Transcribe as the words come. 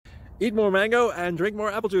Eat more mango and drink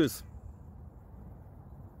more apple juice.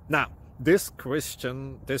 Now, this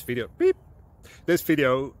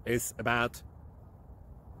video is about...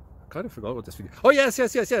 I kind of forgot what this video... Oh, yes.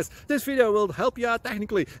 This video will help you out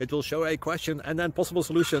technically. It will show a question and then possible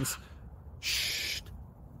solutions. Shh.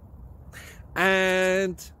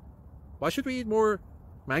 And why should we eat more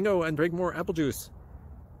mango and drink more apple juice?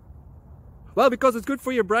 Well, because it's good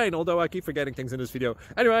for your brain, although I keep forgetting things in this video.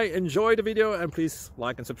 Anyway, enjoy the video and please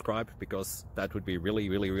like and subscribe, because that would be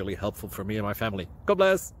really helpful for me and my family. God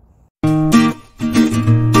bless!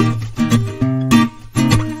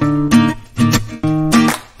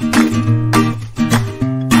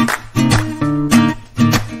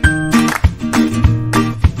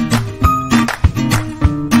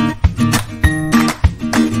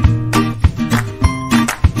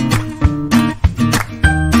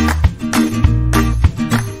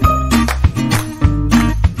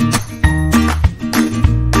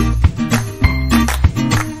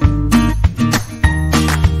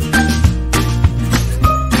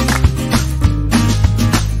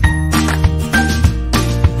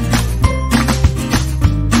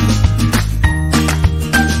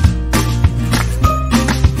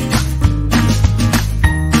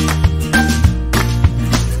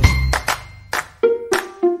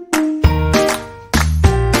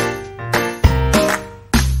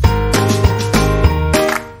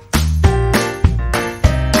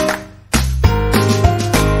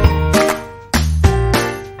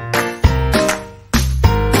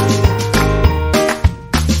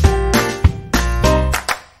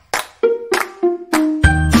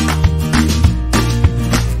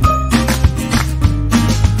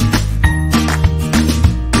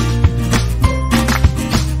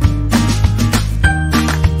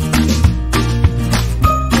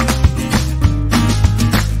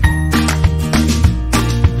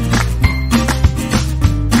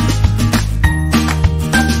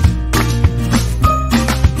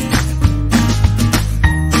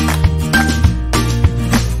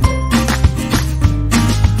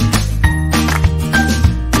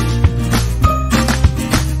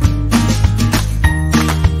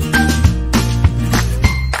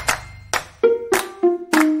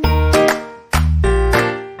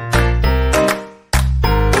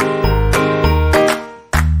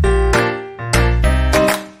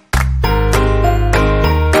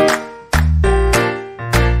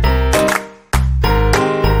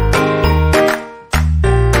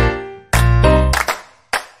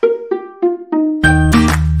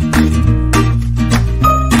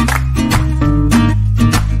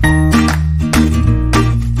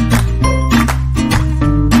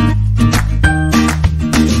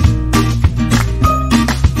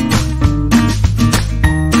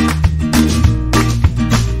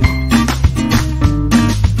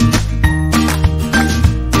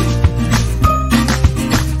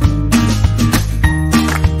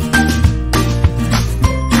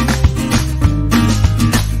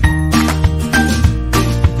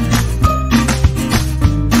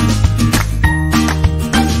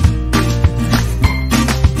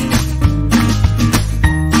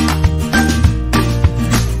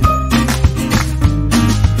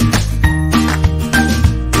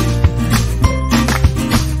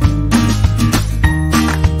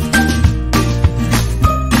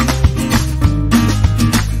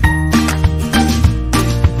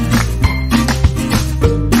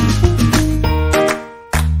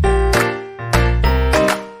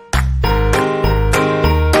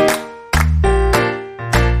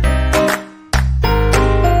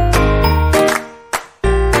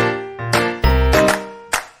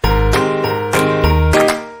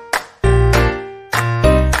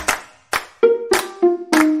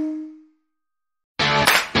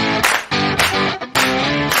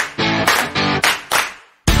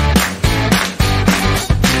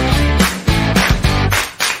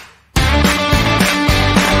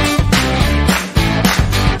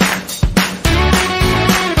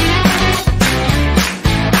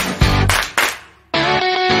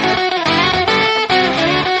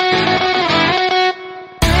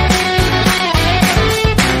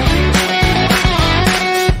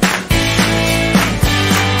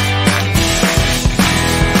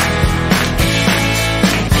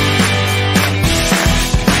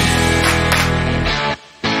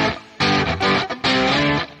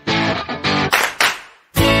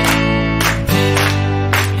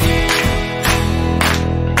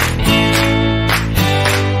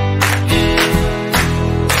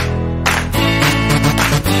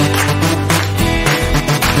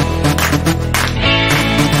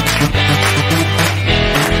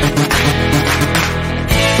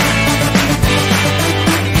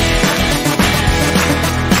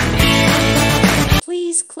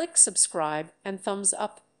 click subscribe and thumbs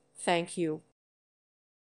up. Thank you.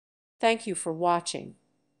 Thank you for watching.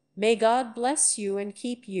 May God bless you and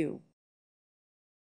keep you.